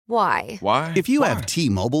Why? Why? If you have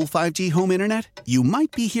T-Mobile 5G home internet, you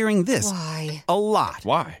might be hearing this Why? a lot.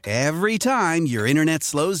 Why? Every time your internet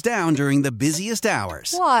slows down during the busiest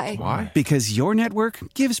hours. Why? Why? Because your network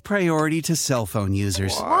gives priority to cell phone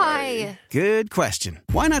users. Why? Good question.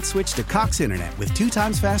 Why not switch to Cox Internet with 2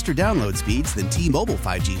 times faster download speeds than T-Mobile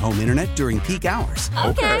 5G home internet during peak hours?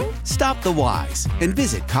 Okay. Stop the whys and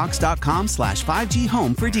visit cox.com/5G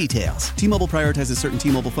home for details. T-Mobile prioritizes certain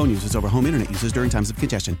T-Mobile phone users over home internet users during times of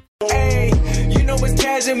congestion. Hey, you know it's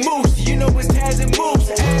Taz and Moose. You know it's Taz and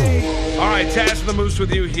Moose. Hey. All right, Taz and the Moose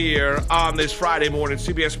with you here on this Friday morning,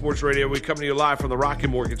 CBS Sports Radio. We come to you live from the Rocket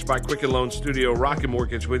Mortgage by Quicken Loan Studio. Rocket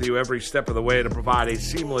Mortgage with you every step of the way to provide a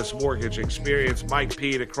seamless mortgage experience. Mike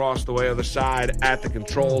Pete across the way other side at the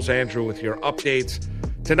controls. Andrew with your updates.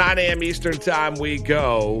 To 9 a.m. Eastern time we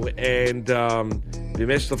go, and if you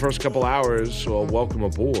missed the first couple hours, well, welcome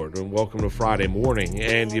aboard, and welcome to Friday morning.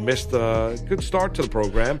 And you missed a good start to the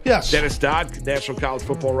program. Yes. Dennis Dodd, National College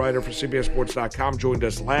Football writer for CBSSports.com, joined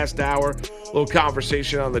us last hour. A little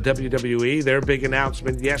conversation on the WWE. Their big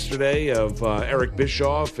announcement yesterday of Eric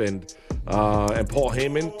Bischoff and Paul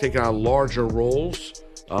Heyman taking on larger roles.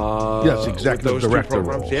 Yes, executive with those director two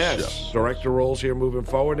programs. roles. Yes, director roles here moving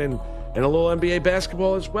forward, and a little NBA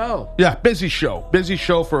basketball as well. Yeah, busy show. Busy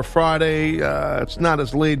show for a Friday. It's not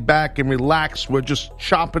as laid back and relaxed. We're just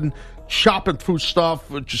chopping through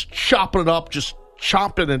stuff. We're just chopping it up, just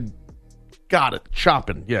chopping and got it.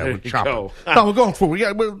 Chopping. Yeah, There we're you chopping. go. No, we're going through.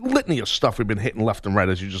 We're litany of stuff we've been hitting left and right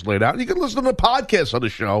as you just laid out. You can listen to the podcast of the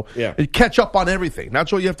show and catch up on everything.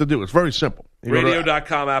 That's what you have to do. It's very simple.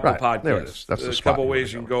 Radio.com, Apple Right, Podcasts. there it is. That's the a spot couple you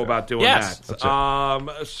ways you wanna can go about doing Yes, that.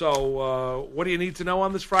 that's it. So what do you need to know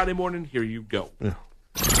on this Friday morning? Here you go. Yeah.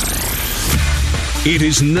 It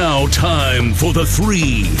is now time for the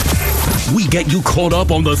 3. We get you caught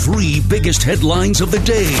up on the 3 biggest headlines of the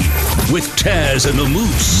day with Taz and the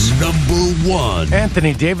Moose. Number 1.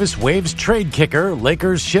 Anthony Davis waives trade kicker.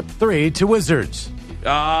 Lakers ship 3 to Wizards.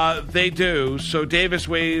 They do. So Davis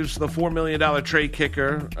waives the $4 million trade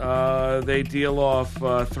kicker. They deal off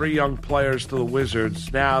 3 young players to the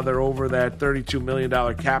Wizards. Now they're over that $32 million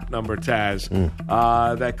cap number, Taz.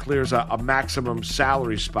 That clears a maximum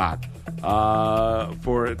salary spot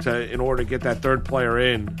in order to get that third player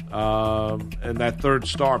in and that third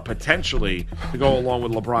star potentially to go along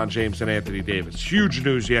with LeBron James and Anthony Davis. Huge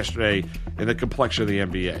news yesterday in the complexion of the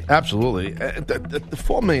NBA. Absolutely. The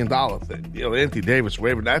 $4 million thing, Anthony Davis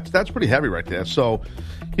waiving, that's pretty heavy right there. So,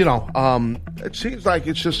 it seems like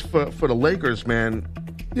it's just for the Lakers, man.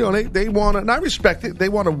 They want to, and I respect it, they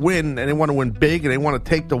want to win, and they want to win big, and they want to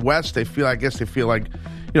take the West. They feel like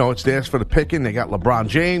it's theirs for the picking. They got LeBron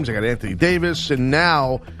James, they got Anthony Davis, and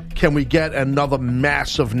now can we get another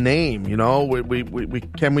massive name?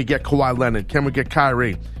 Can we get Kawhi Leonard? Can we get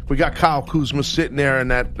Kyrie? We got Kyle Kuzma sitting there in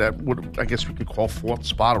that would, I guess we could call fourth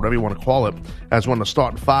spot, or whatever you want to call it, as one of the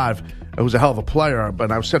starting 5. It was a hell of a player,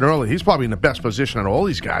 but I was saying earlier, he's probably in the best position out of all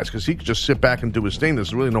these guys because he could just sit back and do his thing.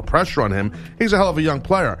 There's really no pressure on him. He's a hell of a young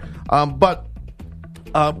player. But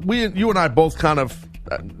you and I both kind of,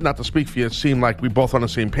 not to speak for you, it seemed like we both on the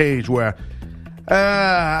same page where,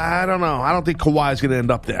 I don't know. I don't think Kawhi's going to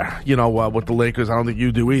end up there, with the Lakers. I don't think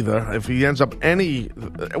you do either. If he ends up with any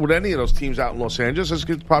of those teams out in Los Angeles,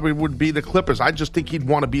 it probably would be the Clippers. I just think he'd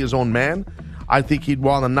want to be his own man. I think he'd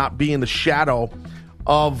want to not be in the shadow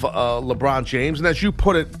of LeBron James. And as you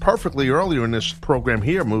put it perfectly earlier in this program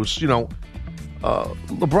here, Moose,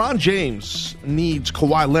 LeBron James needs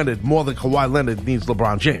Kawhi Leonard more than Kawhi Leonard needs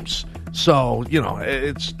LeBron James. So,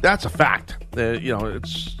 that's a fact.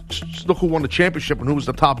 It's look who won the championship and who was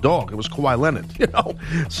the top dog. It was Kawhi Leonard,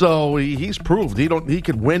 So he's proved he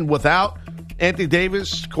could win without Anthony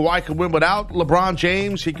Davis. Kawhi could win without LeBron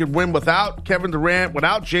James. He could win without Kevin Durant,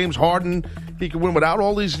 without James Harden. He could win without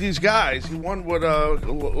all these guys. He won with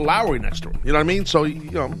Lowry next to him. You know what I mean? So,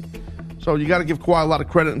 so you got to give Kawhi a lot of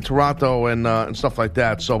credit in Toronto and stuff like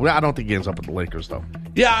that. So I don't think he ends up with the Lakers, though.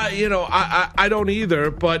 Yeah, I don't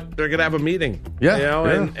either, but they're going to have a meeting.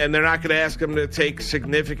 And they're not going to ask him to take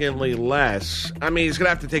significantly less. I mean, he's going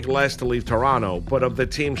to have to take less to leave Toronto, but of the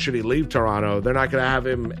team, should he leave Toronto, they're not going to have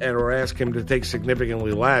him or ask him to take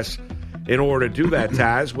significantly less in order to do that,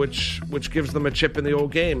 Taz, which gives them a chip in the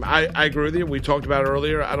old game. I agree with you. We talked about it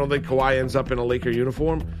earlier. I don't think Kawhi ends up in a Laker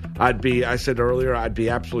uniform. I said earlier, I'd be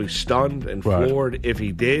absolutely stunned and floored if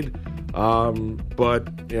he did. But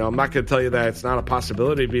I'm not going to tell you that it's not a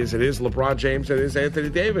possibility because it is LeBron James and it is Anthony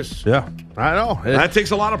Davis. Yeah, I know. That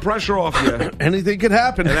takes a lot of pressure off you. Anything could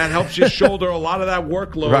happen. And that helps you shoulder a lot of that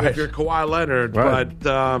workload if you're Kawhi Leonard. Right.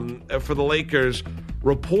 But for the Lakers,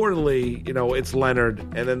 reportedly, it's Leonard.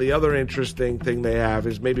 And then the other interesting thing they have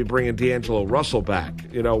is maybe bringing D'Angelo Russell back.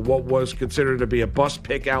 What was considered to be a bust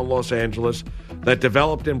pick out in Los Angeles that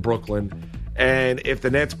developed in Brooklyn. And if the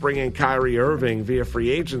Nets bring in Kyrie Irving via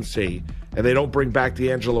free agency and they don't bring back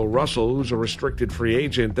D'Angelo Russell, who's a restricted free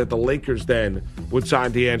agent, that the Lakers then would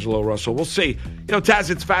sign D'Angelo Russell. We'll see. Taz,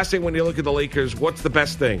 it's fascinating when you look at the Lakers. What's the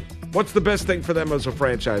best thing? What's the best thing for them as a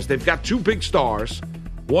franchise? They've got two big stars,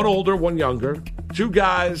 one older, one younger, two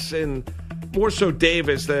guys, and more so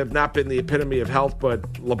Davis, that have not been the epitome of health, but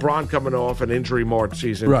LeBron coming off an injury-marred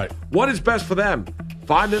season. Right. What is best for them?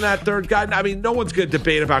 Finding that third guy? I mean, no one's going to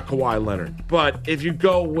debate about Kawhi Leonard. But if you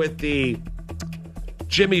go with the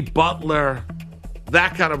Jimmy Butler,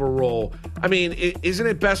 that kind of a role, I mean, isn't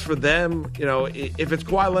it best for them? If it's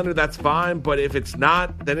Kawhi Leonard, that's fine. But if it's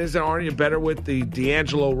not, then aren't you better with the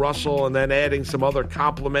D'Angelo Russell and then adding some other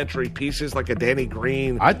complementary pieces like a Danny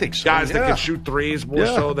Green? I think so. Guys that can shoot threes more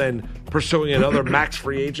so than pursuing another max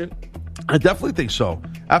free agent? I definitely think so.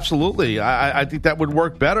 Absolutely. I think that would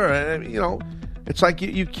work better. It's like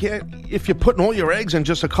you can't, if you're putting all your eggs in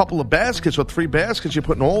just a couple of baskets or 3 baskets, you're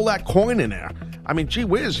putting all that coin in there. I mean, gee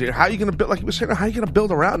whiz, how are you going to build, like you were saying, how are you going to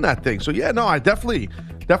build around that thing? So, I definitely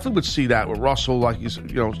would see that with Russell, like he's,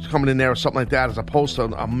 coming in there or something like that, as opposed to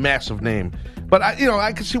a massive name. But,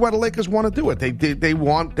 I can see why the Lakers want to do it. They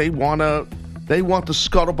want the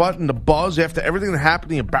scuttlebutt and the buzz after everything that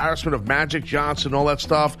happened, the embarrassment of Magic Johnson, all that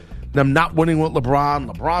stuff. Them not winning with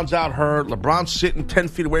LeBron. LeBron's out hurt. LeBron's sitting 10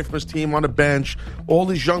 feet away from his team on the bench. All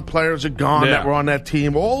these young players are gone that were on that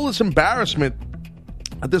team. All this embarrassment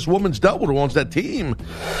that this woman's dealt with who owns that team.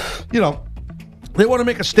 They want to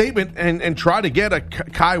make a statement and try to get a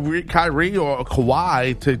Kyrie or a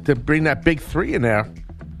Kawhi to bring that big three in there.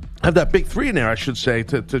 Have that big three in there, I should say,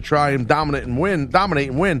 to try and dominate and win.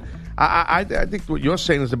 I think what you're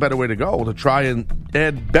saying is the better way to go, to try and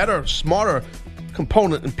add better, smarter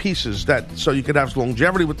component and pieces so you could have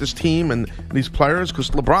longevity with this team and these players,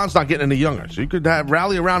 because LeBron's not getting any younger. So you could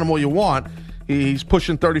rally around him all you want. He's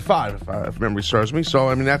pushing 35, if memory serves me. So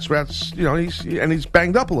I mean, that's he's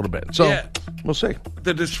banged up a little bit. So we'll see.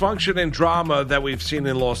 The dysfunction and drama that we've seen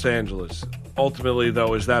in Los Angeles, ultimately,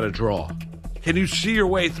 though, is that a draw? Can you see your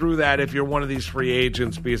way through that if you're one of these free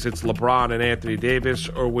agents because it's LeBron and Anthony Davis,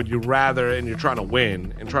 or would you rather, and you're trying to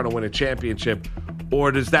win a championship,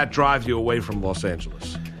 or does that drive you away from Los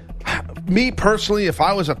Angeles? Me personally, if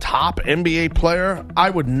I was a top NBA player,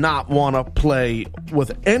 I would not want to play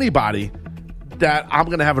with anybody that I'm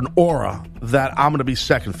going to have an aura that I'm going to be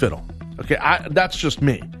second fiddle. Okay, that's just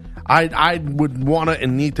me. I would want to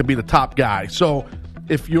and need to be the top guy. So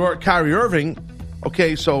if you're Kyrie Irving,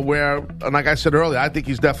 okay, and like I said earlier, I think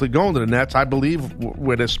he's definitely going to the Nets. I believe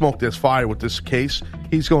where there's smoke, there's fire with this case.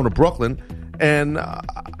 He's going to Brooklyn, and I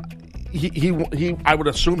would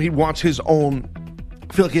assume he wants his own.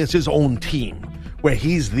 I feel like he has his own team where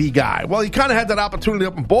he's the guy. Well, he kind of had that opportunity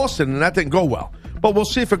up in Boston, and that didn't go well. But we'll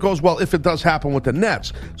see if it goes well, if it does happen with the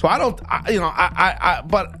Nets. So but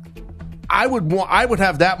I would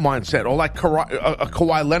have that mindset, or like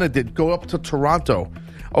Kawhi Leonard did, go up to Toronto.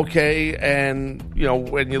 Okay, and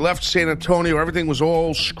when you left San Antonio, everything was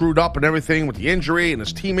all screwed up and everything with the injury and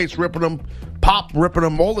his teammates ripping him, Pop ripping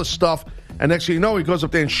him, all this stuff. And next thing you know, he goes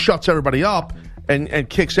up there and shuts everybody up and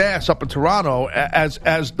kicks ass up in Toronto as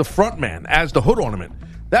the front man, as the hood ornament.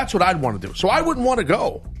 That's what I'd want to do. So I wouldn't want to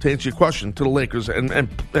go, to answer your question, to the Lakers and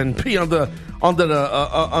be under the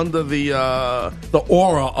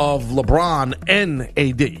aura of LeBron and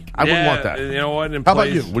AD. I wouldn't want that. You know what? How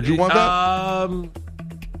about you? Would you want that?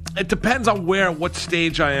 It depends on what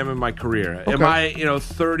stage I am in my career. Okay. Am I,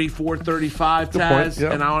 34, 35,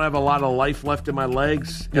 Taz, and I don't have a lot of life left in my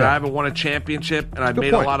legs, and I haven't won a championship, and I've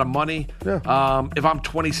made a lot of money. Yeah. If I'm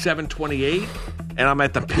 27, 28, and I'm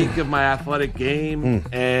at the peak of my athletic game,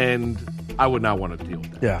 and I would not want to deal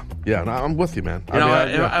with that. Yeah, no, I'm with you, man.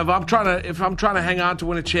 If I'm trying to hang on to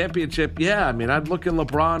win a championship, I'd look at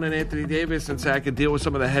LeBron and Anthony Davis and say I could deal with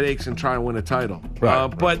some of the headaches and try and win a title. Right.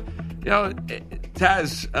 But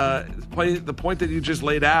Taz, the point that you just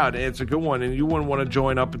laid out, it's a good one, and you wouldn't want to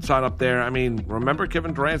join up and sign up there. I mean, remember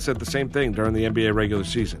Kevin Durant said the same thing during the NBA regular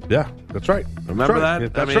season. Yeah, that's right. Remember that? Yeah,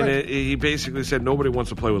 that's right. He basically said nobody wants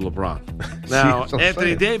to play with LeBron. Now,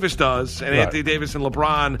 Anthony Davis does, and Anthony Davis and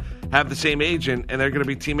LeBron have the same agent, and they're going to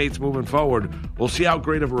be teammates moving forward. We'll see how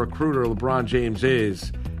great of a recruiter LeBron James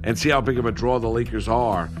is, and see how big of a draw the Lakers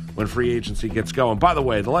are when free agency gets going. By the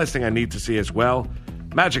way, the last thing I need to see as well,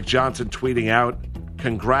 Magic Johnson tweeting out,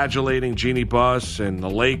 congratulating Jeannie Buss and the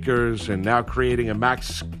Lakers, and now creating a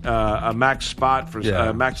max spot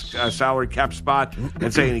for max salary cap spot,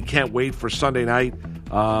 and saying he can't wait for Sunday night.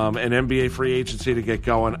 and NBA free agency to get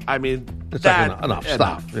going. I mean, it's that, like enough.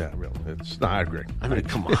 Stop. Yeah, really. I agree. I mean,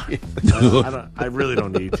 come on. I really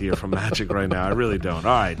don't need to hear from Magic right now. I really don't.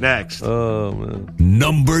 All right, next. Oh, man.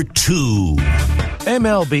 Number 2.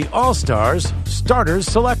 MLB All-Stars starters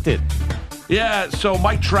selected. Yeah, so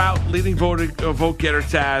Mike Trout, leading vote getter,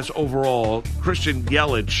 Taz, overall. Christian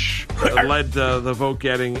Yelich led the vote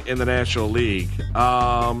getting in the National League.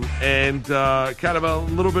 And kind of a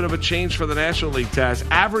little bit of a change for the National League, Taz.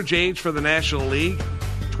 Average age for the National League,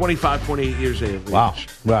 25.8 years of age.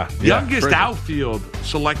 Wow. Youngest outfield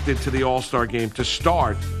selected to the All-Star game to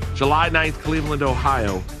start July 9th, Cleveland,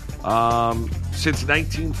 Ohio, since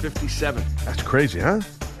 1957. That's crazy, huh?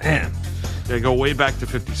 Man. They go way back to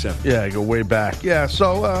 57. Yeah, go way back. Yeah,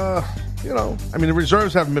 so, I mean, the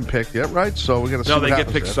reserves haven't been picked yet, right? So we're going to see what happens. No, they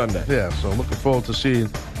get picked Sunday. Yeah, so I'm looking forward to seeing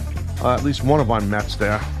at least one of our Mets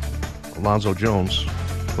there, Alonzo Jones.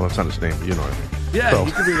 Well, that's not his name, but you know what I mean. Yeah,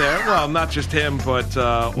 he could be there. Well, not just him, but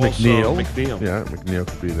also McNeil. Yeah, McNeil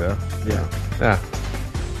could be there. Yeah.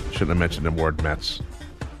 Shouldn't have mentioned the word Mets.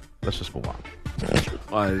 Let's just move on.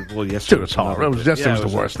 Well, yes, Dude, it's hard. It was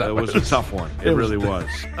the worst. It was a tough one. It really was.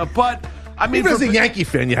 But I mean, even as a Yankee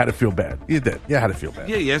fan, you had to feel bad. You did. You had to feel bad.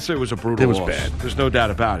 Yeah, yes, it was a brutal loss. It was bad. There's no doubt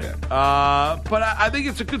about it. But I think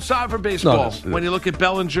it's a good sign for baseball when you look at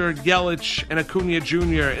Bellinger, Yelich, and Acuna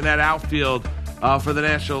Jr. in that outfield for the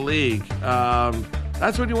National League.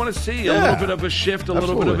 That's what you want to see. A little bit of a shift, a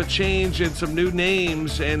little bit of a change, and some new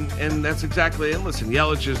names, and that's exactly it. Listen,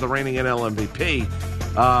 Yelich is the reigning NL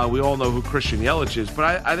MVP. We all know who Christian Yelich is,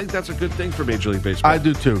 but I think that's a good thing for Major League Baseball. I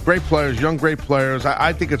do too. Great players, young great players.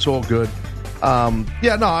 I think it's all good. I'm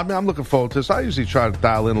looking forward to this. I usually try to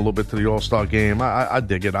dial in a little bit to the All-Star game. I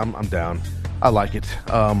dig it. I'm down. I like it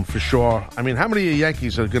for sure. I mean, how many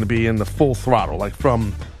Yankees are going to be in the full throttle? Like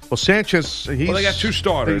from Sanchez. They got two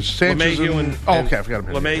starters. LeMahieu and I forgot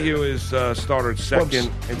about him. LeMahieu is started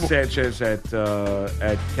second, and Sanchez at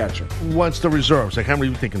catcher. What's the reserves? Like how many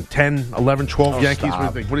are you thinking? 10, 11, 12 Yankees?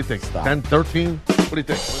 Stop. What do you think? 10, 13? What do you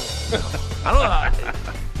think? I don't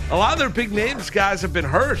know. A lot of their big names guys have been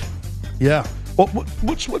hurt. Yeah. Well,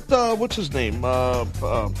 what's his name? I'm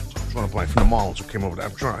trying to blank from the Marlins who came over there.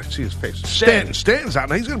 I'm trying to see his face. Stanton's out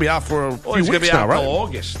now. He's going to be out for a few weeks now, right? He's going to be out until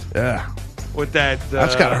August. Yeah. With that,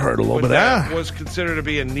 that's got to hurt a little bit. That was considered to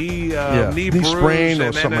be a knee bruise, sprain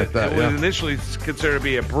or something like that. It was initially considered to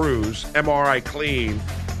be a bruise, MRI clean.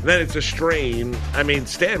 Then it's a strain. I mean,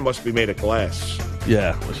 Stan must be made of glass.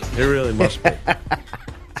 Yeah, it really must be.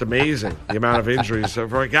 It's amazing the amount of injuries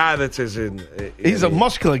for a guy that's he's a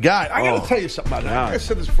muscular guy. I got to tell you something about that. I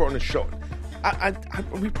said this before on the show.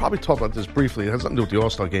 We probably talked about this briefly. It has nothing to do with the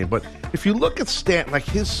All-Star game, but if you look at Stanton, like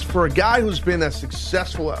for a guy who's been as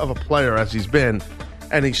successful of a player as he's been,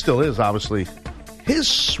 and he still is, obviously, his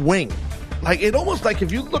swing, like it almost like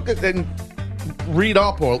if you look at and read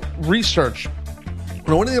up or research,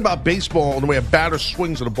 know anything about baseball and the way a batter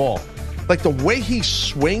swings at a ball, like the way he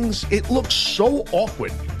swings, it looks so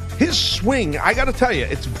awkward. His swing, I got to tell you,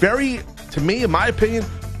 it's very, to me, in my opinion,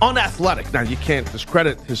 unathletic. Now, you can't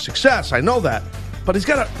discredit his success. I know that. But he's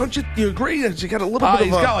got do you agree? He's got a little bit of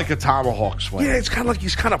he's got like a tomahawk swing. Yeah, it's kind of like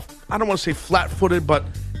he's kind of, I don't want to say flat-footed, but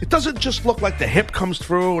it doesn't just look like the hip comes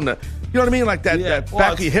through and you know what I mean? Like that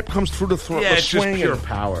back of your hip comes through the swing. Yeah, it's just pure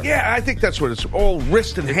power. Yeah, I think that's what it's all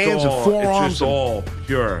wrist and hands and forearms. It's just all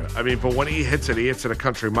pure. I mean, but when he hits it a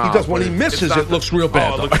country mile. He does. When he misses, it looks real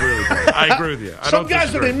bad. Oh, it looks really bad. I agree with you. Some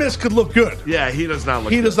guys that they miss could look good. Yeah, he does not look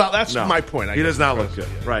good. He does not. That's my point. He does not look good.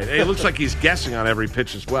 Right. And it looks like he's guessing on every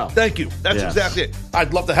pitch as well. Thank you. That's exactly it.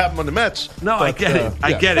 I'd love to have him on the Mets. No, I get it.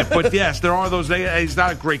 I get it. But yes, there are those. He's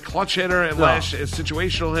not a great clutch hitter, a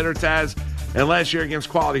situational hitter, Taz. And last year against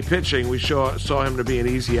quality pitching, we saw him to be an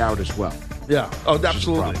easy out as well. Yeah. Oh,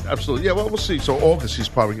 absolutely. Absolutely. Yeah, well, we'll see. So August, he's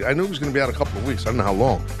probably... I knew he was going to be out a couple of weeks. I don't know how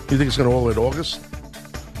long. You think it's going to all the way to August?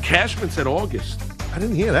 Cashman said August. I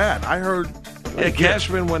didn't hear that. I heard... Yeah,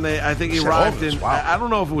 Cashman, when I think he arrived August. In... Wow. I don't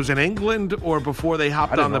know if it was in England or before they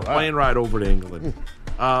hopped on the plane ride over to England.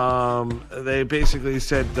 They basically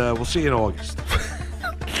said, we'll see you in August.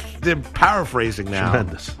 They're paraphrasing now.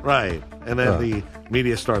 Tremendous. Right. And then the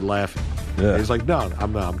media started laughing. Yeah. He's like, no,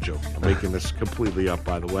 I'm joking. I'm making this completely up,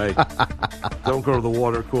 by the way. Don't go to the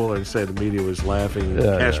water cooler and say the media was laughing and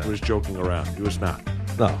Cashman was joking around. He was not.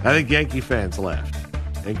 No. I think Yankee fans laughed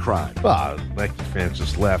and cried. Well, Yankee fans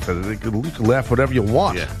just laugh at it. You can laugh whatever you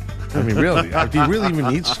want. Yeah. I mean, really. Do you really even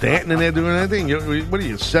need Stanton in there doing anything? What are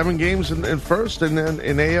you, 7 games in first and then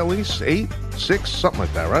in AL East? 8, 6, something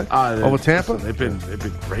like that, right? Over Tampa? Listen, they've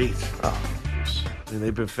been great. I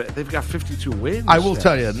mean, they've got 52 wins. I will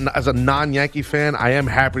tell you, as a non-Yankee fan, I am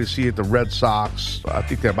happy to see it. The Red Sox, I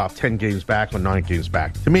think they're about 10 games back or 9 games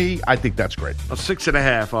back. To me, I think that's great.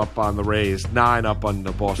 6.5 up on the Rays, 9 up on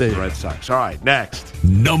the Boston Red Sox. All right, next.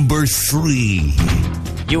 Number 3.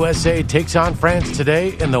 USA takes on France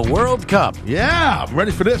today in the World Cup. Yeah, I'm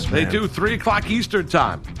ready for this, man. They do 3 o'clock Eastern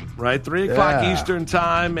time, right? 3 o'clock Eastern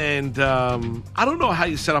time, and I don't know how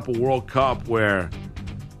you set up a World Cup where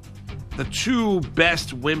the 2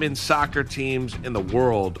 best women's soccer teams in the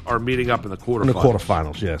world are meeting up in the quarterfinals. In the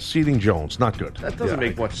quarterfinals, yeah. Seeding Jones, not good. That doesn't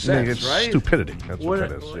make much sense, it's right? Stupidity. That's what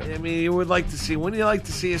that is. Yeah. I mean, you would like to see, when do you like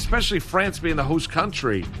to see, especially France being the host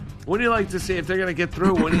country, when do you like to see if they're going to get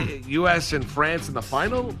through U.S. and France in the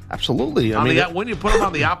final? Absolutely. When you put them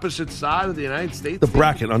on the opposite side of the United States? The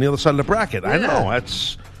bracket, on the other side of the bracket. Yeah. I know.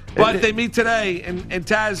 That's... But they meet today, and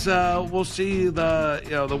Taz, we'll see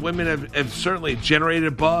the women have certainly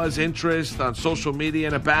generated buzz, interest on social media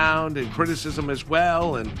and abound, and criticism as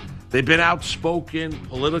well, and they've been outspoken,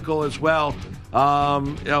 political as well.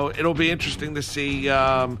 It'll be interesting to see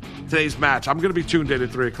today's match. I'm going to be tuned in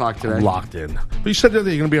at 3 o'clock today. I'm locked in. But you said that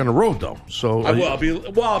you're going to be on the road, though. So I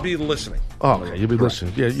will. I'll be listening. Oh, okay. You'll be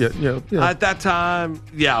listening. Yeah. At that time,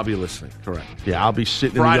 I'll be listening. Correct. Yeah, I'll be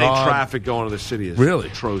sitting Friday in the yard. traffic going to the city is really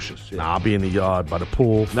atrocious. Yeah. Nah, I'll be in the yard by the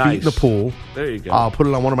pool, nice. Feet in the pool. There you go. I'll put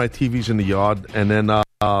it on one of my TVs in the yard, and then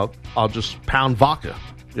I'll just pound vodka.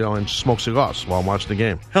 And smoke cigars while I'm watching the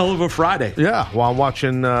game. Hell of a Friday. Yeah, while I'm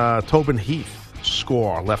watching Tobin Heath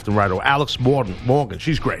score left and right. Or Alex Morgan.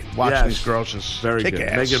 She's great. Watching these girls just very kick good.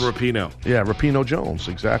 ass. Megan Rapinoe. Yeah, Rapinoe Jones.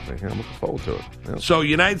 Exactly. Yeah, I'm looking forward to it. Yeah. So,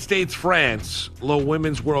 United States-France, little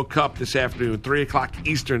Women's World Cup this afternoon, 3 o'clock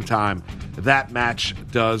Eastern time. That match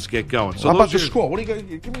does get going. So how about the score? What do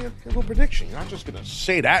you give me a little prediction? You're not just going to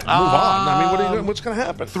say that and move on. I mean, what's going to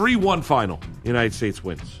happen? 3-1 final. United States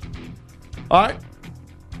wins. All right.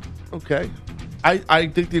 Okay. I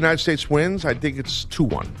think the United States wins. I think it's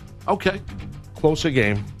 2-1. Okay. Closer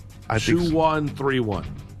game. 2-1, 3-1.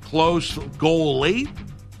 Close. Goal late?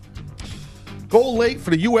 Goal late for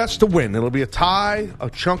the U.S. to win. It'll be a tie, a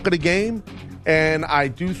chunk of the game. And I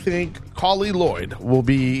do think Carly Lloyd will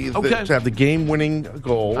be to have the game-winning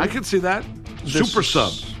goal. I can see that. Super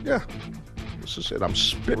sub. Yeah. This is it. I'm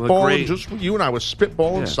spitballing. Just you and I was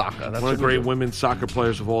spitballing soccer. That's one of the great women's soccer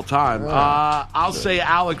players of all time. I'll say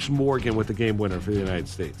Alex Morgan with the game winner for the United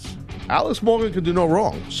States. Alex Morgan could do no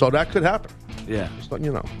wrong, so that could happen. Yeah. Just letting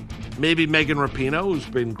you know. Maybe Megan Rapinoe, who's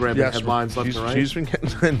been grabbing headlines left and right. She's been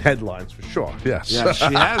getting headlines for sure. Yes. Yeah,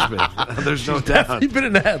 she has been. There's no doubt. She's been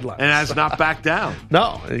in the headlines. And has not backed down.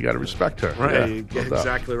 No, you got to respect her. Right. Yeah,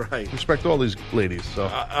 exactly right. Respect all these ladies. So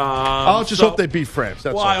I'll just hope they beat France.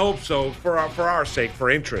 That's all. I hope so for our sake, for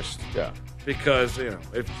interest. Yeah. Because, if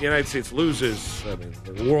the United States loses,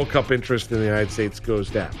 the World Cup interest in the United States goes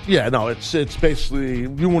down. Yeah, no, it's basically,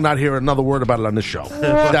 you will not hear another word about it on this show.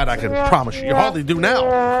 That I can promise you. You hardly do now.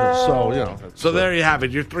 So, So there you have it.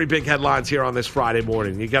 Your 3 big headlines here on this Friday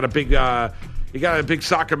morning. You got a big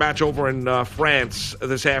soccer match over in France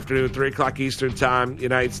this afternoon, 3 o'clock Eastern time.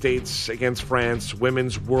 United States against France.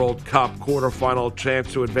 Women's World Cup quarterfinal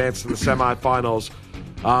chance to advance to the semifinals.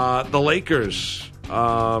 The Lakers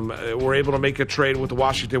were able to make a trade with the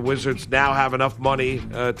Washington Wizards, now have enough money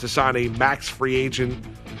to sign a max free agent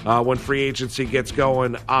when free agency gets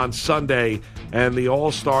going on Sunday. And the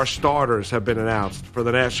All-Star starters have been announced for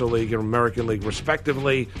the National League and American League,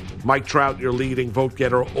 respectively. Mike Trout, your leading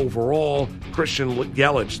vote-getter overall. Christian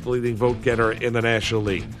Yelich, the leading vote-getter in the National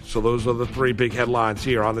League. So those are the 3 big headlines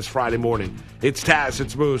here on this Friday morning. It's Taz,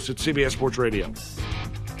 it's Moose, it's CBS Sports Radio.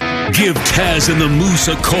 Give Taz and the Moose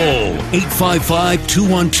a call.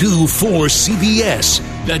 855-212-4CBS.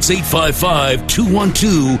 That's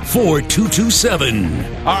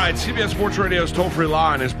 855-212-4227. All right, CBS Sports Radio's toll-free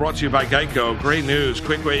line is brought to you by Geico. Great news.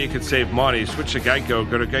 Quick way you can save money. Switch to Geico.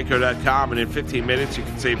 Go to geico.com, and in 15 minutes you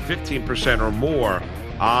can save 15% or more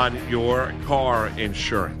on your car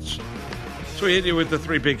insurance. So we hit you with the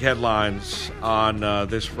 3 big headlines on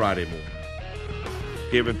this Friday morning.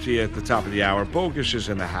 Give it to you at the top of the hour. Bogus is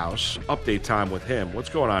in the house. Update time with him. What's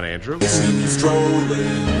going on, Andrew? All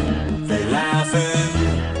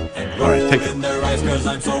right, take it.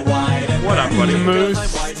 What up, buddy? Moose,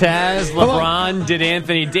 Taz, LeBron did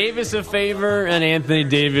Anthony Davis a favor, and Anthony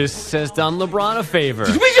Davis has done LeBron a favor.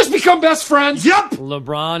 Did we just become best friends? Yep!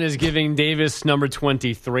 LeBron is giving Davis number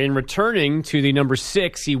 23 and returning to the number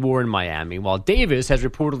 6 he wore in Miami, while Davis has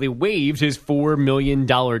reportedly waived his $4 million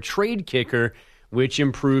trade kicker, which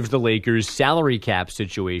improves the Lakers' salary cap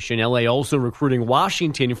situation. LA also recruiting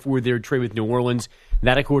Washington for their trade with New Orleans.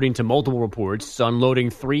 That, according to multiple reports, unloading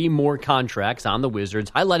 3 more contracts on the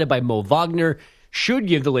Wizards, highlighted by Mo Wagner, should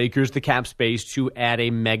give the Lakers the cap space to add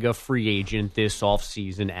a mega free agent this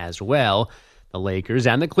offseason as well. The Lakers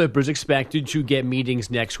and the Clippers expected to get meetings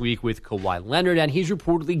next week with Kawhi Leonard, and he's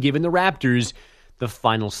reportedly given the Raptors the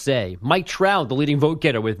final say. Mike Trout, the leading vote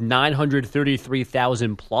getter, with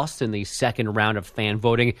 933,000 plus in the second round of fan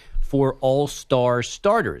voting for all-star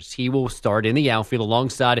starters. He will start in the outfield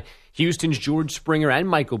alongside Houston's George Springer and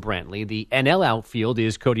Michael Brantley. The NL outfield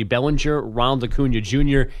is Cody Bellinger, Ronald Acuna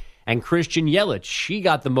Jr., and Christian Yelich. He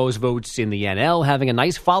got the most votes in the NL, having a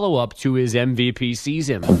nice follow-up to his MVP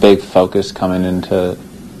season. A big focus coming into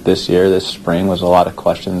this year, this spring, was a lot of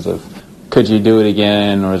questions of, could you do it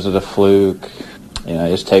again, or is it a fluke?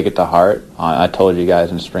 Just take it to heart. I told you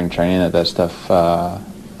guys in spring training that stuff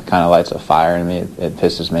kind of lights a fire in me. It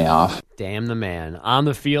pisses me off. Damn the man. On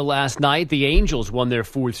the field last night, the Angels won their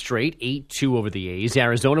fourth straight, 8-2 over the A's.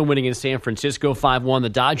 Arizona winning in San Francisco 5-1. The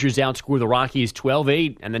Dodgers outscored the Rockies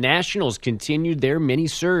 12-8. And the Nationals continued their mini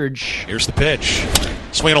surge. Here's the pitch.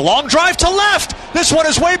 Swinging a long drive to left. This one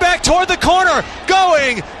is way back toward the corner.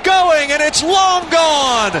 Going, and it's long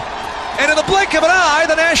gone. And in the blink of an eye,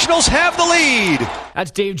 the Nationals have the lead.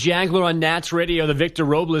 That's Dave Jangler on Nats Radio. The Victor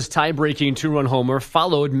Robles tie-breaking 2-run homer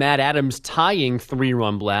followed Matt Adams' tying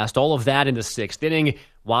 3-run blast. All of that in the sixth inning.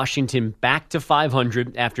 Washington back to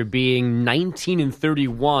 500 after being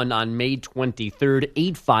 19-31 on May 23rd.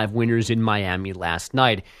 8-5 winners in Miami last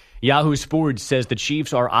night. Yahoo Sports says the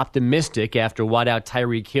Chiefs are optimistic after wideout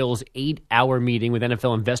Tyreek Hill's 8-hour meeting with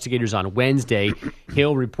NFL investigators on Wednesday.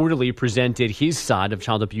 Hill reportedly presented his side of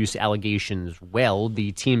child abuse allegations well.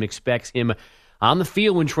 The team expects him on the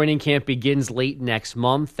field when training camp begins late next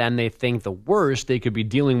month, and they think the worst they could be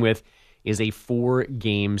dealing with is a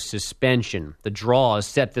 4-game suspension. The draw is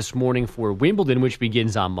set this morning for Wimbledon, which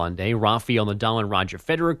begins on Monday. Rafael Nadal and Roger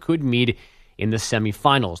Federer could meet in the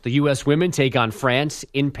semifinals. The U.S. women take on France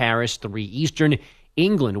in Paris, 3 Eastern.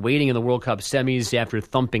 England waiting in the World Cup semis after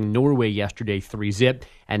thumping Norway yesterday 3-0.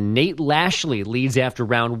 And Nate Lashley leads after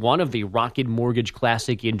round 1 of the Rocket Mortgage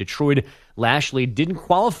Classic in Detroit. Lashley didn't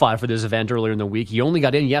qualify for this event earlier in the week. He only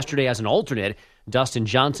got in yesterday as an alternate. Dustin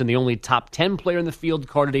Johnson, the only top 10 player in the field,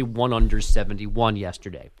 carded a 1-under-71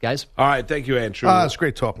 yesterday. Guys? All right, thank you, Andrew. It's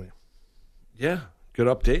great talking. Yeah, good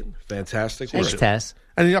update. Fantastic. Thanks, Tess.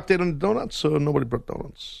 Any update on the donuts? So nobody brought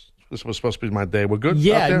donuts. This was supposed to be my day. We're good?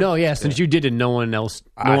 Yeah, since you did it, no one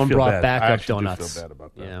brought backup donuts. I feel bad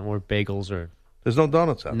about that. Yeah, or bagels or... There's no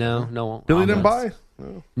donuts out there. No. No. Billy didn't buy?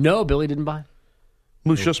 No, Billy didn't buy.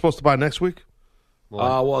 Moose, you're supposed to buy next week?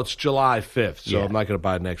 Well, it's July 5th, so I'm not going to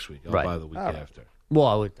buy it next week. I'll buy the week after. Well,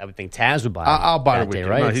 I would think Taz would buy it. I'll buy that the weekend. Day,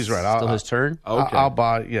 right? No, he's right. Still his turn? Okay. I'll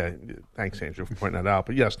buy, thanks, Andrew, for pointing that out.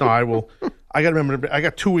 But yes, I will. I got to remember, I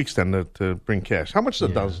got 2 weeks then to bring cash. How much is a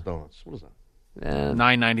dozen donuts? What is that?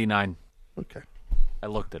 $9.99. Okay. I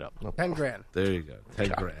looked it up. No 10 grand. There you go.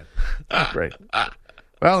 10 grand. Great.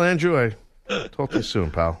 Well, Andrew, I talk to you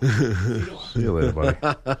soon, pal. See you later, buddy.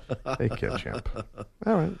 Take care, champ.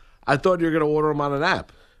 All right. I thought you were going to order them on an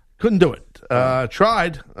app. Couldn't do it.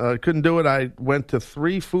 Tried. Couldn't do it. I went to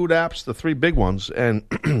 3 food apps, the 3 big ones, and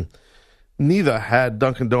neither had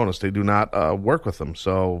Dunkin' Donuts. They do not work with them,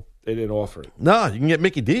 so... They didn't offer it. No, you can get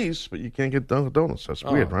Mickey D's, but you can't get Dunkin' Donuts. That's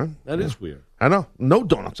weird, right? That is weird. I know. No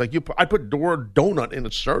donuts. Like I put the word donut in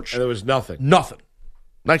a search. And there was nothing. Nothing.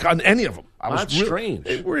 Like on any of them. That's strange.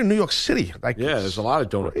 We're in New York City. There's a lot of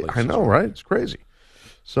donut places. I know, right? It's crazy.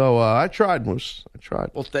 So I tried, Moose. I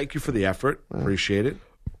tried. Well, thank you for the effort. Appreciate it.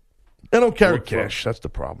 I don't carry cash. That's the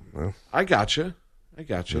problem. Yeah. I got you.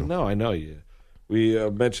 No, I know you. We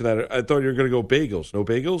mentioned that. I thought you were going to go bagels. No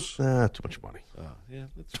bagels? Too much money. Oh, yeah,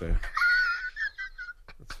 that's fair.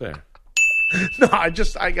 That's fair. No,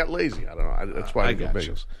 I got lazy. I don't know. That's why I got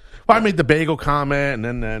bagels. Well, I made the bagel comment,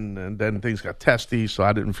 and then things got testy, so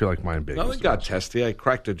I didn't feel like buying bagels. Nothing got testy. I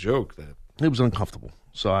cracked a joke that it was uncomfortable.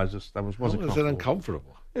 So wasn't comfortable. Was it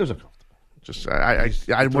uncomfortable? It was uncomfortable. Just I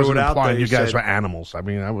wasn't implying you guys were animals. I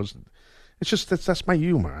mean, I was. It's just that's my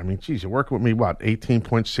humor. I mean, geez, you're working with me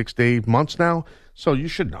 18.6 months now, so you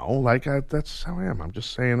should know. Like that's how I am. I'm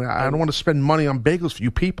just saying I don't want to spend money on bagels for you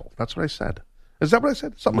people. That's what I said. Is that what I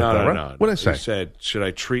said? Something like that, right? No. What did I say? You said, should I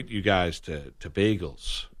treat you guys to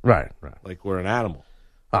bagels? Right. Like we're an animal.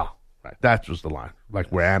 Oh, right. That was the line.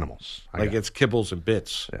 Like we're animals. Like it's kibbles and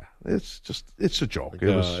bits. Yeah. It's a joke. Like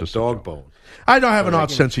it was just dog bone. I don't have an odd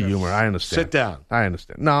sense of humor. I understand. Sit down. I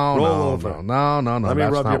understand. No. Roll over. No. Let me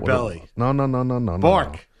rub your belly. No.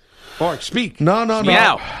 Bark. Bark. Speak. No.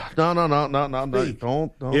 Meow. No. Speak.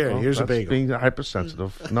 Don't. Here's a bagel. Being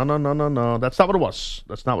hypersensitive. No. That's not what it was.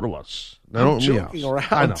 I'm joking around.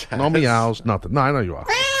 I know. No meows. Nothing. No, I know you are.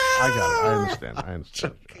 I got it. I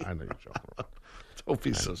understand. I know you're joking around. Don't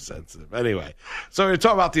be so sensitive. Anyway, so we were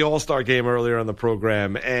talking about the All-Star game earlier on the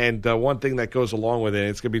program, and one thing that goes along with it,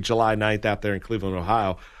 it's going to be July 9th out there in Cleveland,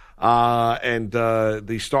 Ohio.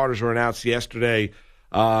 The starters were announced yesterday.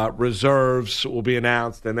 Reserves will be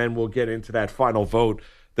announced, and then we'll get into that final vote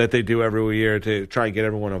that they do every year to try and get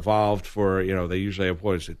everyone involved for, they usually have,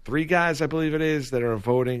 3 guys, I believe it is, that are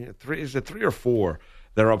voting? Is it 3 or 4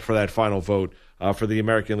 that are up for that final vote for the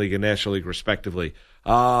American League and National League, respectively?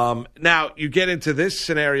 Now, you get into this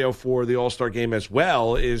scenario for the All-Star game as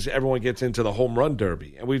well, is everyone gets into the home run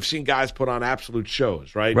derby. And we've seen guys put on absolute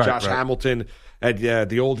shows, right? Josh Hamilton at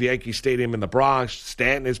the old Yankee Stadium in the Bronx.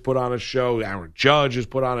 Stanton has put on a show. Aaron Judge has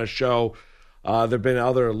put on a show. There have been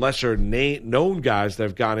other lesser known guys that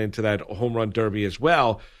have gone into that home run derby as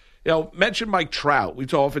well. Mention Mike Trout. We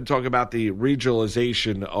often talk about the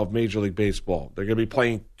regionalization of Major League Baseball. They're going to be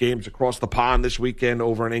playing games across the pond this weekend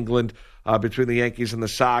over in England between the Yankees and the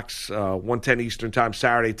Sox, 1:10 Eastern Time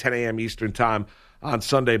Saturday, 10 a.m. Eastern Time on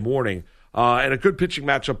Sunday morning. And a good pitching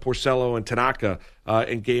matchup, Porcello and Tanaka,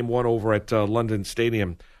 in Game 1 over at London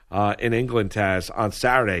Stadium in England, Taz, on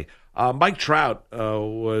Saturday. Mike Trout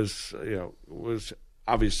was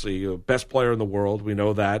obviously best player in the world. We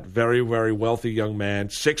know that. Very, very wealthy young man.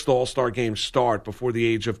 6th All-Star game start before the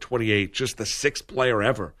age of 28. Just the 6th player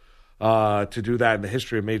ever to do that in the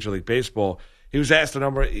history of Major League Baseball. He was asked a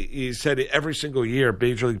number. He said every single year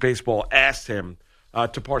Major League Baseball asked him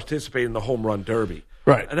to participate in the home run derby.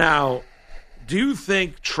 Right. Now, do you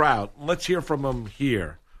think Trout, let's hear from him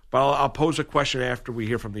here, but I'll pose a question after we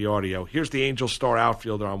hear from the audio. Here's the Angels star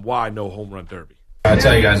outfielder on why no home run derby. I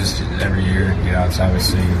tell you guys this every year. It's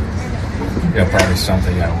obviously probably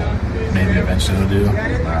something I will maybe eventually do.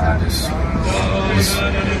 Just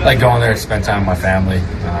like going there to spend time with my family,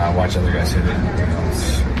 watch other guys hit it.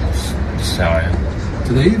 It's just how I am.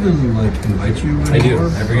 Do they even invite you? They do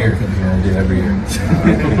every year. Okay. Yeah, they do every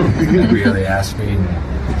year. Every year they ask me.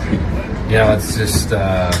 It's just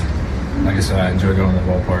like I said, I enjoy going to the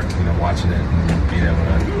ballpark, watching it and being able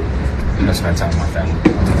to spend time with my family.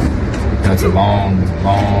 It's a long,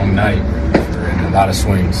 long night and a lot of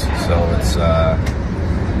swings, so it's I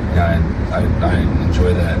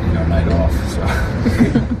enjoy that night off. So.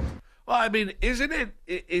 Well, I mean, is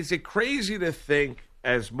it crazy to think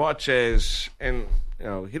as much as, and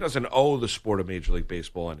he doesn't owe the sport of Major League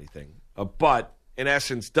Baseball anything, but in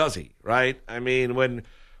essence, does he? Right? I mean, when we're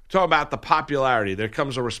talking about the popularity, there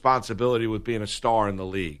comes a responsibility with being a star in the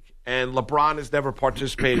league, and LeBron has never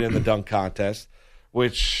participated in the dunk contest.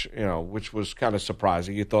 Which was kind of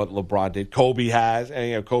surprising. You thought LeBron did. Kobe has,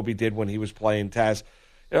 and Kobe did when he was playing Taz.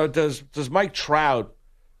 Does Mike Trout?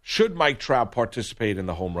 Should Mike Trout participate in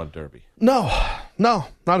the home run derby? No,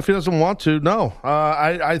 not if he doesn't want to. No,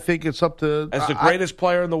 I think it's up to as the greatest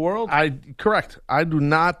player in the world. Correct. I do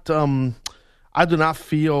not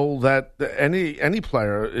feel that any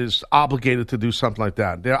player is obligated to do something like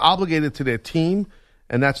that. They're obligated to their team.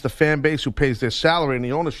 And that's the fan base who pays their salary and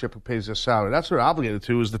the ownership who pays their salary. That's what they're obligated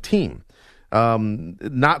to is the team,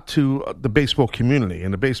 not to the baseball community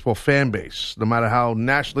and the baseball fan base, no matter how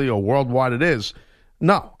nationally or worldwide it is.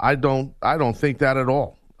 No, I don't think that at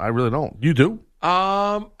all. I really don't. You do?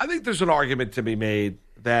 I think there's an argument to be made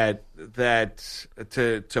that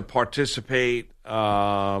to participate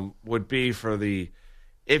would be for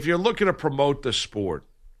if you're looking to promote the sport.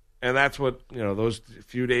 And that's what, those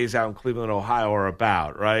few days out in Cleveland, Ohio are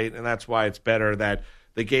about, right? And that's why it's better that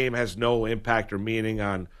the game has no impact or meaning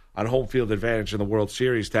on home field advantage in the World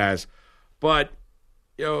Series, Taz. But,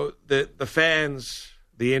 the fans,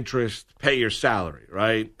 the interest, pay your salary,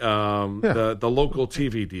 right? The local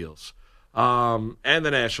TV deals and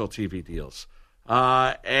the national TV deals.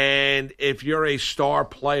 And if you're a star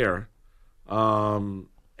player and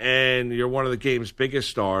you're one of the game's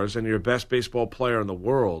biggest stars and you're the best baseball player in the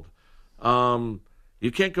world,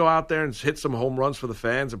 you can't go out there and hit some home runs for the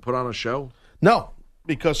fans and put on a show? No,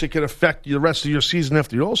 because it could affect the rest of your season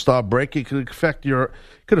after the All-Star break. It could affect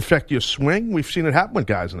your swing. We've seen it happen with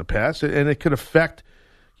guys in the past, and it could affect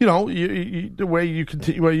the way you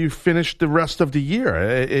continue, where you finish the rest of the year.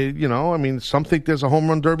 I mean, some think there's a home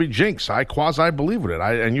run derby jinx. I quasi believe in it.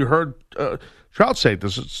 And you heard Trout say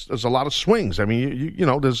there's a lot of swings. I mean,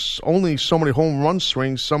 there's only so many home run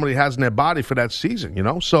swings somebody has in their body for that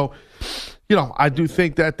season. So, I do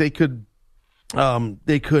think that it could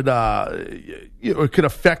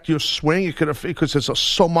affect your swing. It could because there's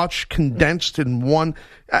so much condensed in one.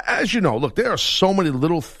 As you know, look, there are so many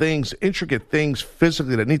little things, intricate things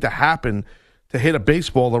physically that need to happen to hit a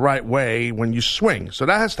baseball the right way when you swing. So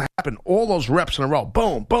that has to happen. All those reps in a row.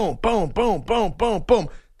 Boom, boom, boom, boom, boom, boom, boom.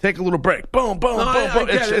 Take a little break. Boom, boom, boom.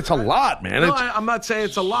 It's a lot, man. No, I'm not saying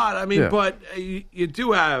it's a lot. I mean, but you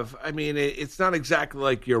do have. I mean, it's not exactly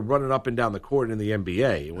like you're running up and down the court in the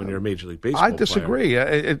NBA when you're a Major League Baseball I disagree.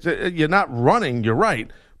 You're not running. You're right.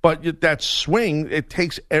 But that swing, it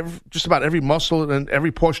takes just about every muscle and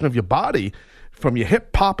every portion of your body, from your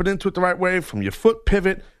hip popping into it the right way, from your foot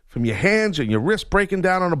pivot, from your hands and your wrist breaking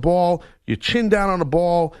down on the ball, your chin down on the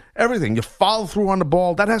ball, everything. You follow through on the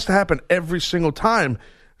ball. That has to happen every single time.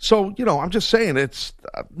 So, I'm just saying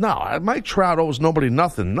Mike Trout owes nobody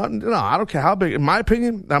nothing. No, I don't care how big. In my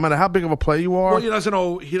opinion, no matter how big of a player you are. Well, he doesn't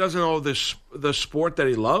owe the sport that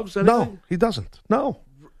he loves anything? No, he doesn't. No.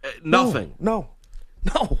 Nothing? No.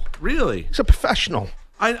 Really? He's a professional.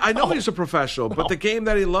 I know he's a professional, but the game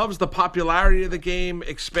that he loves, the popularity of the game,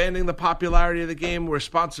 expanding the popularity of the game,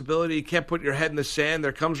 responsibility. You can't put your head in the sand.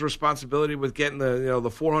 There comes responsibility with getting the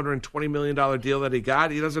 $420 million deal that he got.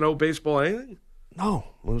 He doesn't owe baseball anything? No.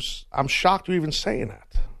 I'm shocked you're even saying that.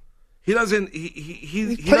 He doesn't.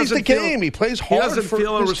 He plays the game. He plays hard. He doesn't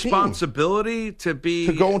feel a responsibility to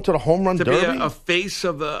go into the home run derby, be a face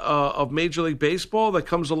of Major League Baseball that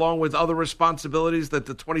comes along with other responsibilities that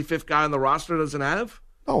the 25th guy on the roster doesn't have.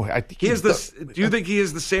 No, I think he has this. Do you think he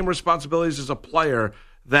has the same responsibilities as a player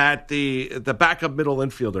that the backup middle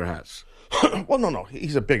infielder has? Well, no.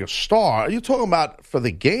 He's a bigger star. Are you talking about for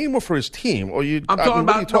the game or for his team? Or I'm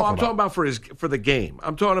talking about for the game.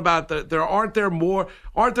 I'm talking about aren't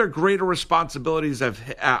there greater responsibilities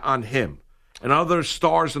on him and other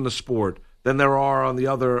stars in the sport than there are on the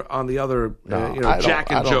other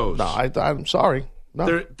Jack and Joes? No, I'm sorry.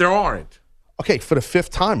 No. There aren't. Okay, for the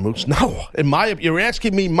fifth time, Moots. No, you're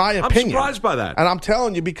asking me my opinion. I'm surprised by that, and I'm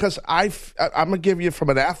telling you because I'm gonna give you from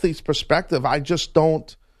an athlete's perspective. I just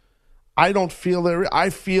don't. I don't feel there.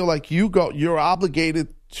 I feel like you're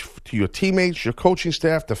obligated to your teammates, your coaching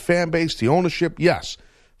staff, the fan base, the ownership. Yes,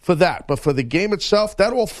 for that. But for the game itself,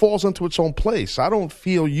 that all falls into its own place. I don't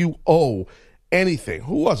feel you owe anything.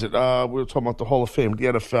 Who was it? We were talking about the Hall of Fame, the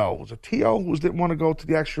NFL. Was it T.O. who didn't want to go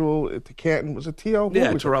to Canton? Was it T.O.?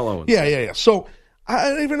 Yeah, Terrell Owens. Yeah. So,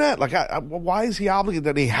 even that, why is he obligated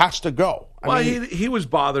that he has to go? He was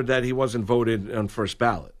bothered that he wasn't voted on first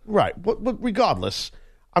ballot. Right. But regardless,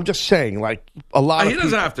 I'm just saying, a lot of people. He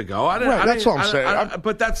doesn't have to go. That's all I'm saying.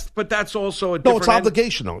 But that's also a different. No, it's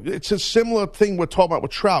obligational. It's a similar thing we're talking about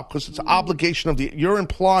with Trout because it's obligation of the. You're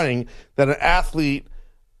implying that an athlete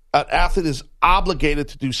is obligated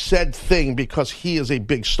to do said thing because he is a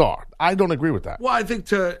big star. I don't agree with that. Well, I think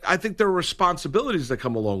there are responsibilities that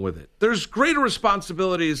come along with it. There's greater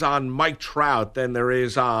responsibilities on Mike Trout than there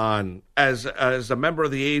is on as a member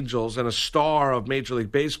of the Angels and a star of Major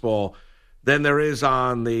League Baseball than there is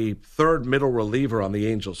on the third middle reliever on the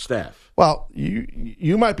Angels staff. Well,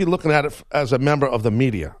 you might be looking at it as a member of the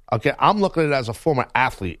media. Okay, I'm looking at it as a former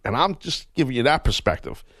athlete, and I'm just giving you that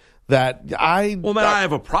perspective. That I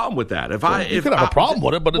have a problem with that. You could have a problem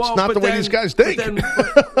with it, but it's not the way these guys think.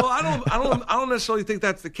 I don't necessarily think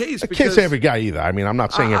that's the case. I can't say every guy either. I mean, I'm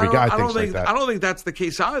not saying every guy thinks like that. I don't think that's the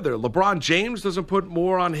case either. LeBron James doesn't put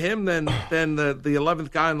more on him than the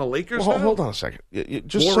 11th guy on the Lakers. Well, hold on a second.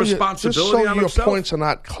 More responsibility on your himself? Points are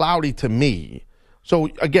not cloudy to me. So,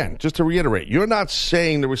 again, just to reiterate, you're not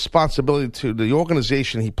saying the responsibility to the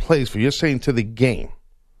organization he plays for. You're saying to the game.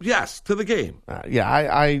 Yes, to the game.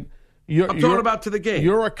 I'm talking about to the game.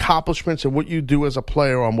 Your accomplishments and what you do as a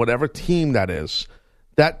player on whatever team that is,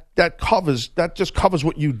 that just covers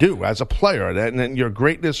what you do as a player and your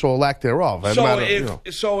greatness or lack thereof.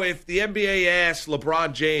 So if the NBA asks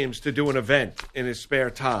LeBron James to do an event in his spare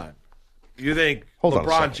time, you think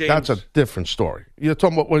LeBron James? That's a different story. You're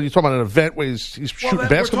talking about an event where he's shooting basketballs?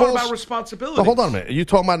 We're talking about responsibility. So hold on a minute. Are you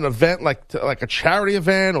talking about an event like a charity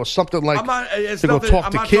event or something like go talk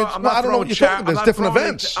to kids? I don't know what you're talking about. There's different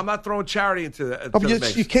events. I'm not throwing charity into the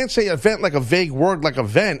mix. You can't say event like a vague word like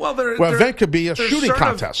event. Well, event could be a shooting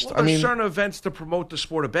contest. There's certain events to promote the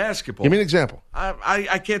sport of basketball. Give me an example.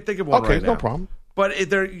 I can't think of one right now. Okay, no problem. But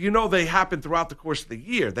they happen throughout the course of the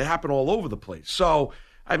year. They happen all over the place. So,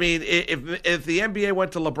 I mean, if the NBA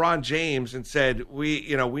went to LeBron James and said,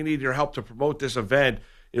 we need your help to promote this event,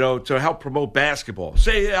 to help promote basketball.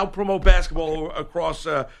 Say help promote basketball across,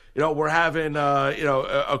 we're having,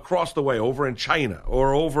 across the way over in China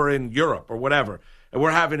or over in Europe or whatever, and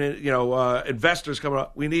we're having, investors coming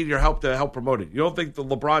up. We need your help to help promote it. You don't think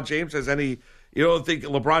LeBron James has any? You don't think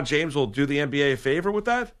LeBron James will do the NBA a favor with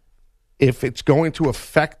that? If it's going to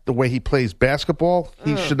affect the way he plays basketball,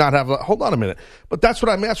 he should not have hold on a minute. But that's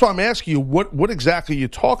why I'm asking you, what exactly are you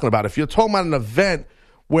talking about? If you're talking about an event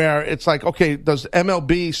where it's like, okay, does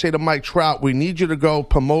MLB say to Mike Trout, we need you to go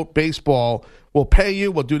promote baseball? We'll pay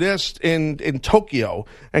you. We'll do this in Tokyo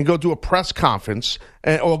and go do a press conference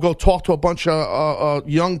or go talk to a bunch of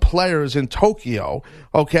young players in Tokyo,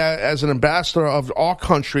 okay, as an ambassador of our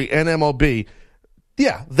country and MLB.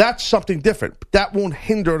 Yeah, that's something different. But that won't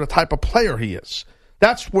hinder the type of player he is.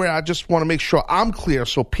 That's where I just want to make sure I'm clear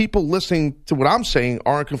so people listening to what I'm saying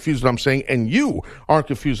aren't confused with what I'm saying and you aren't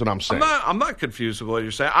confused with what I'm saying. I'm not confused with what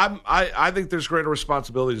you're saying. I think there's greater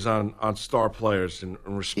responsibilities on star players in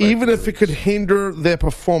respect. Even if it could hinder their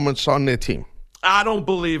performance on their team. I don't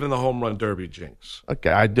believe in the home run derby jinx. Okay,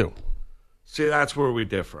 I do. See, that's where we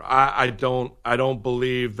differ. I don't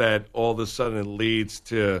believe that all of a sudden it leads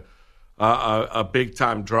to a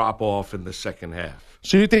big-time drop-off in the second half.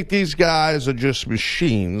 So you think these guys are just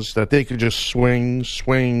machines that they could just swing?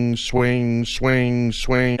 I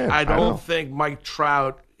don't think Mike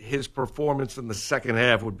Trout, his performance in the second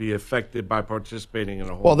half would be affected by participating in a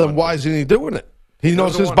home run. Well, then why isn't he doing it? He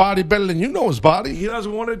knows his body better than you know his body. He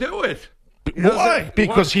doesn't want to do it. Why?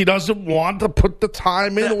 Because he doesn't want to put the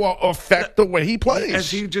time in or affect the way he plays. As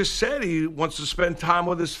he just said, he wants to spend time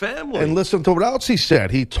with his family. And listen to what else he said.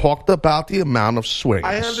 He talked about the amount of swings.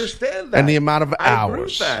 I understand that. And the amount of hours. I agree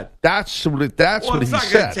with that. That's what he said. It's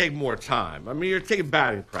not going to take more time. I mean, you're taking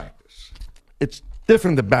batting practice. It's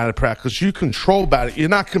different than batting practice. You control batting. You're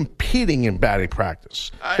not competing in batting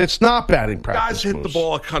practice. It's not batting practice. Guys hit the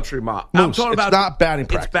ball a country mile. I'm talking about not batting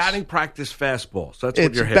practice. It's batting practice fastballs. That's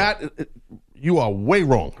what you're hitting. You are way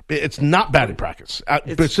wrong. It's not batting practice.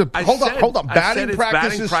 Hold on. Batting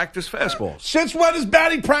practice fastballs. Since when is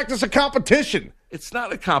batting practice a competition? It's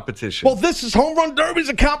not a competition. Well, this is home run derby's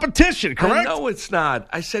a competition, correct? No, it's not.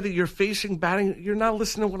 I said that you're facing batting. You're not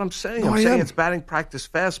listening to what I'm saying. I'm saying it's batting practice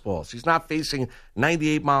fastballs. He's not facing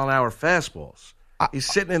 98-mile-an-hour fastballs. He's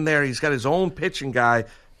sitting in there. He's got his own pitching guy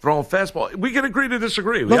throwing fastball. We can agree to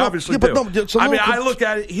disagree. We obviously do. I look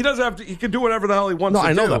at it. He doesn't have to. He can do whatever the hell he wants to do.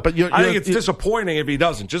 I know that, but I think it's disappointing if he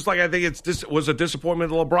doesn't. Just like I think it was a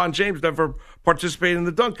disappointment that LeBron James never participated in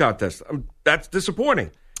the dunk contest. That's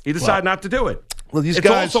disappointing. He decided not to do it. Well, it's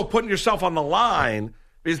also putting yourself on the line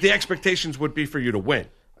because the expectations would be for you to win.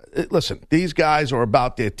 Listen, these guys are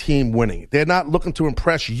about their team winning. They're not looking to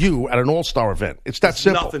impress you at an all-star event. It's that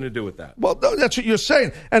simple. Nothing to do with that. Well, no, that's what you're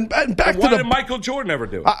saying. And back why did Michael Jordan ever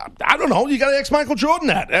do it? I don't know. You got to ask Michael Jordan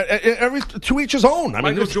that. Every to each his own.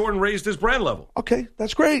 Michael Jordan raised his brand level. Okay,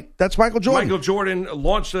 that's great. That's Michael Jordan. Michael Jordan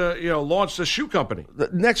launched a shoe company. The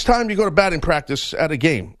next time you go to batting practice at a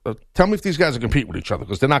game, tell me if these guys are competing with each other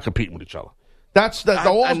because they're not competing with each other. That's the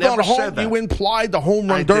all-star home. You implied the home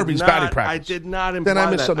run derby's batting practice. I did not imply then I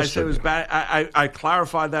that. I said it was I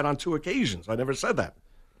clarified that on 2 occasions. I never said that.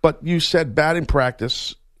 But you said batting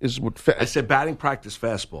practice is what. I said batting practice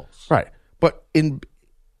fastballs. Right, but in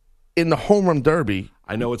the home run derby,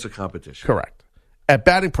 I know it's a competition. Correct. At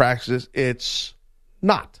batting practice, it's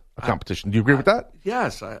not a competition. Do you agree with that?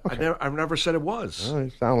 Yes. I've never said it was.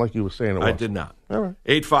 It sounded like you were saying it was. I did not. All right.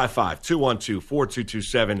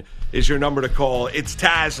 855-212-4227 is your number to call. It's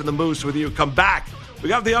Taz and the Moose with you. Come back. We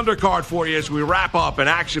got the undercard for you as we wrap up an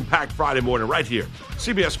action-packed Friday morning right here.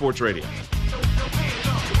 CBS Sports Radio.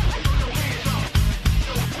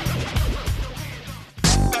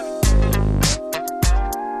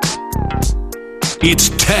 It's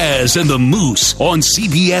Taz and the Moose on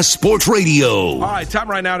CBS Sports Radio. All right, time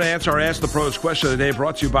right now to answer our Ask the Pros question of the day,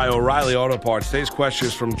 brought to you by O'Reilly Auto Parts. Today's question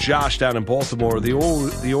is from Josh down in Baltimore. The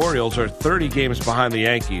Orioles are 30 games behind the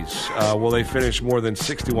Yankees. Will they finish more than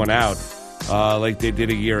 61 out like they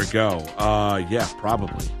did a year ago? Yeah,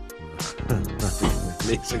 probably.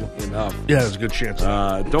 Amazingly enough. Yeah, there's a good chance.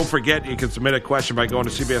 Don't forget, you can submit a question by going to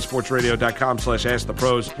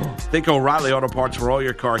cbssportsradio.com/askthepros. Think O'Reilly Auto Parts for all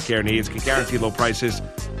your car care needs. Can guarantee low prices,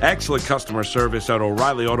 excellent customer service at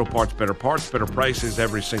O'Reilly Auto Parts. Better parts, better prices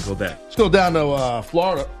every single day. Let's go down to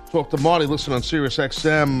Florida. Talk to Marty. Listen on Sirius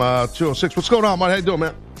XM 206. What's going on, Marty? How you doing,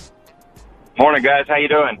 man? Morning, guys. How you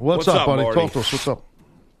doing? What's up, buddy? Marty? Talk to us. What's up?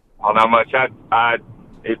 Oh, not much.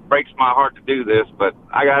 It breaks my heart to do this, but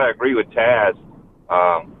I got to agree with Taz.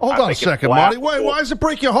 Hold on a second, Marty. Why does it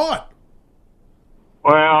break your heart?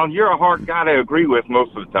 Well, you're a hard guy to agree with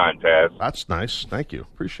most of the time, Taz. That's nice. Thank you.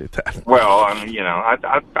 Appreciate that. Well, I mean,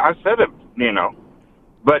 I said it,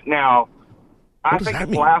 But now, I think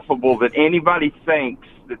it's laughable that anybody thinks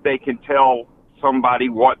that they can tell somebody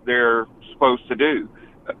what they're supposed to do.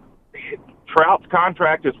 Trout's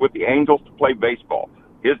contract is with the Angels to play baseball.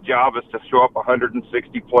 His job is to show up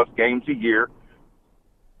 160-plus games a year,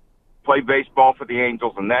 play baseball for the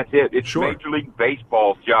Angels, and that's it. It's Major League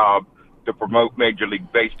Baseball's job to promote Major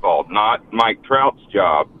League Baseball, not Mike Trout's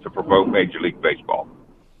job to promote Major League Baseball.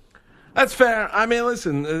 That's fair. I mean,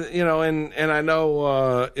 listen, and I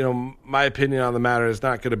know, my opinion on the matter is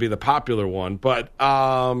not going to be the popular one, but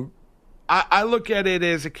I look at it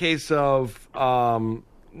as a case of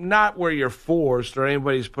not where you're forced or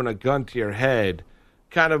anybody's putting a gun to your head,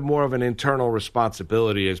 kind of more of an internal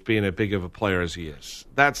responsibility as being as big of a player as he is.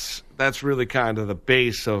 That's really kind of the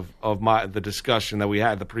base of the discussion that we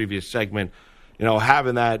had in the previous segment,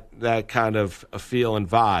 having that kind of a feel and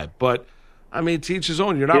vibe. But I mean, to each his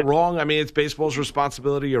own. You're not wrong. I mean, it's baseball's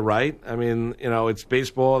responsibility. You're right. I mean, it's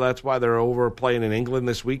baseball. That's why they're over playing in England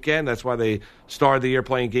this weekend. That's why they started the year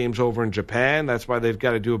playing games over in Japan. That's why they've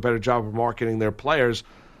got to do a better job of marketing their players.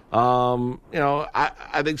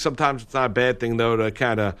 I think sometimes it's not a bad thing, though, to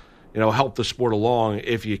kind of, help the sport along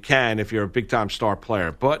if you can, if you're a big-time star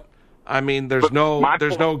player. But, I mean, you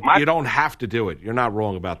don't have to do it. You're not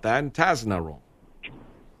wrong about that, and Taz is not wrong.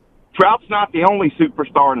 Trout's not the only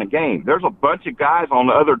superstar in the game. There's a bunch of guys on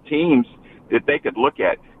the other teams that they could look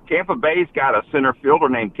at. Tampa Bay's got a center fielder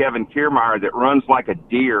named Kevin Kiermaier that runs like a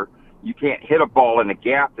deer. You can't hit a ball in a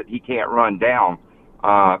gap that he can't run down.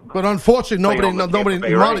 But unfortunately, nobody.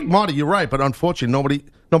 Marty, you're right. But unfortunately,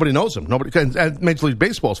 nobody knows him. And Major League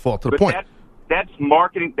Baseball's fault to the point. That's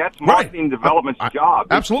marketing. That's marketing development's job.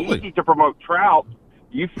 Absolutely, it's easy to promote Trout.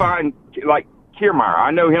 You find like Kiermaier.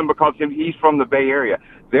 I know him because he's from the Bay Area.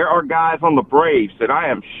 There are guys on the Braves that I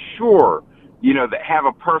am sure, that have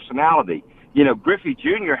a personality. Griffey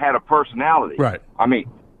Jr. had a personality. Right. I mean,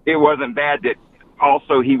 it wasn't bad that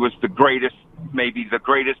also he was maybe the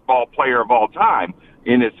greatest ball player of all time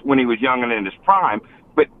when he was young and in his prime.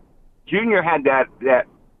 But Jr. had that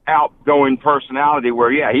outgoing personality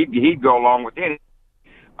where, he'd go along with anything.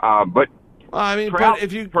 But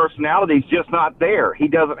Trout's personality's just not there. He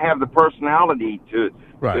doesn't have the personality to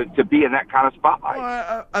be in that kind of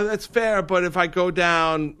spotlight. That's fair, but if I go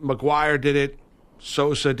down, McGwire did it,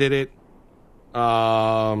 Sosa did it.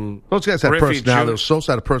 Those guys had personality.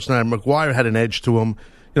 Sosa had a personality. McGwire had an edge to him.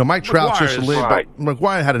 Mike Trout's just a lead, but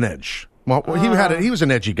McGwire had an edge. Well, he was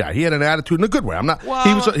an edgy guy. He had an attitude in a good way.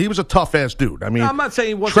 He was a tough ass dude. I mean, I'm not saying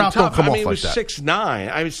he wasn't Trout tough. Don't come he off was like 6'9".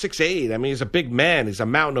 6'8". I mean, he's a big man. He's a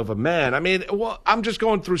mountain of a man. I mean, I'm just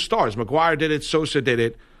going through stars. McGwire did it. Sosa did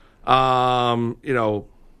it.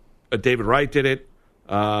 David Wright did it.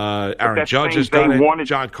 Aaron Judge has done it.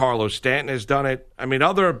 Giancarlo Stanton has done it. I mean,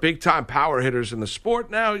 other big-time power hitters in the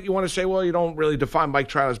sport. Now, you want to say, well, you don't really define Mike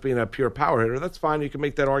Trout as being a pure power hitter. That's fine. You can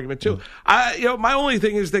make that argument, too. My only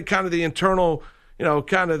thing is that kind of the internal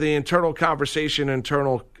conversation,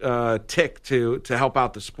 internal tick to help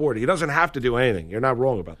out the sport. He doesn't have to do anything. You're not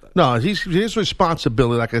wrong about that. No, his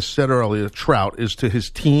responsibility, like I said earlier, Trout, is to his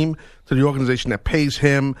team, to the organization that pays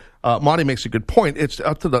him. Marty makes a good point. It's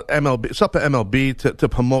up to the MLB. It's up to MLB to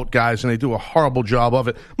promote guys, and they do a horrible job of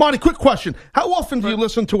it. Marty, quick question: how often do you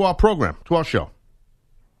listen to our program, to our show?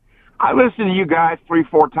 I listen to you guys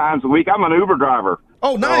 3-4 times a week. I'm an Uber driver.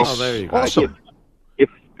 Oh, nice! Oh, there you go. Awesome.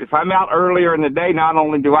 If I'm out earlier in the day, not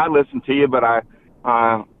only do I listen to you, but I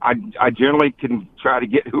generally can try to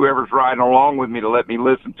get whoever's riding along with me to let me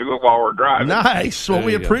listen to it while we're driving. Nice. Well,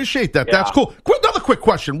 we appreciate that. Yeah. That's cool. Another quick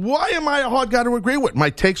question. Why am I a hard guy to agree with? My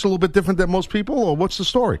take's a little bit different than most people, or what's the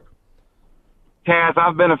story? Taz,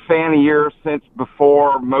 I've been a fan of yours since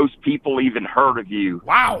before most people even heard of you.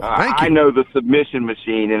 Wow. Thank you. I know the Submission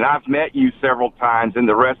Machine, and I've met you several times in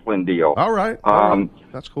the wrestling deal. All right.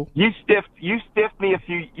 That's cool. You stiffed me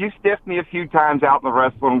a few times out in the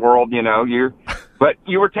wrestling world, but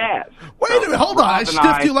you were Taz. Wait a minute, hold on. I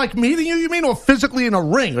stiffed you like meeting you? You mean, or physically in a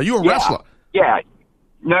ring? Are you a wrestler? Yeah.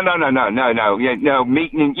 No. Yeah, no,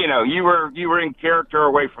 meeting. You were in character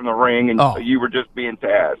away from the ring, and so you were just being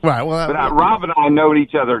Taz. Right. Well, but Rob and I know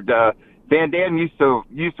each other. Van Dam used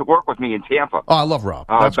to work with me in Tampa. Oh, I love Rob.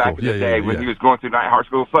 That's back cool. in the day when he was going through Nighthawk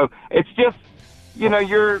School. So it's just,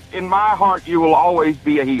 you're in my heart. You will always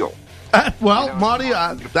be a heel. Marty,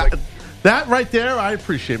 that right there, I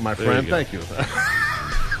appreciate, my friend. Thank you.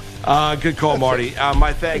 Good call, Marty.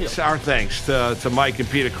 Our thanks to Mike and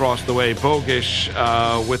Pete across the way. Bogish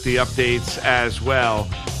with the updates as well.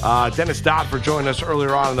 Dennis Dodd for joining us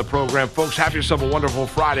earlier on in the program. Folks, have yourself a wonderful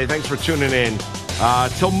Friday. Thanks for tuning in.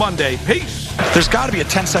 Till Monday. Peace. There's got to be a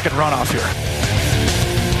 10-second runoff here.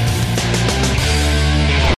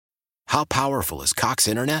 How powerful is Cox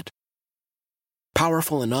Internet?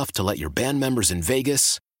 Powerful enough to let your band members in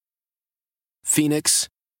Vegas, Phoenix,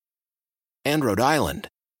 and Rhode Island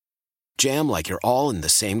jam like you're all in the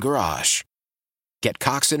same garage. Get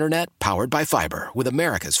Cox Internet powered by fiber with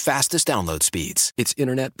America's fastest download speeds. It's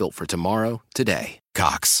internet built for tomorrow, today.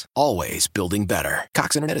 Cox, always building better.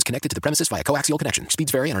 Cox Internet is connected to the premises via coaxial connection.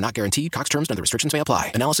 Speeds vary and are not guaranteed. Cox terms and other restrictions may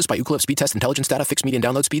apply. Analysis by Ookla Speed Test Intelligence Data. Fixed median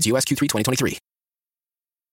download speeds. US Q3 2023.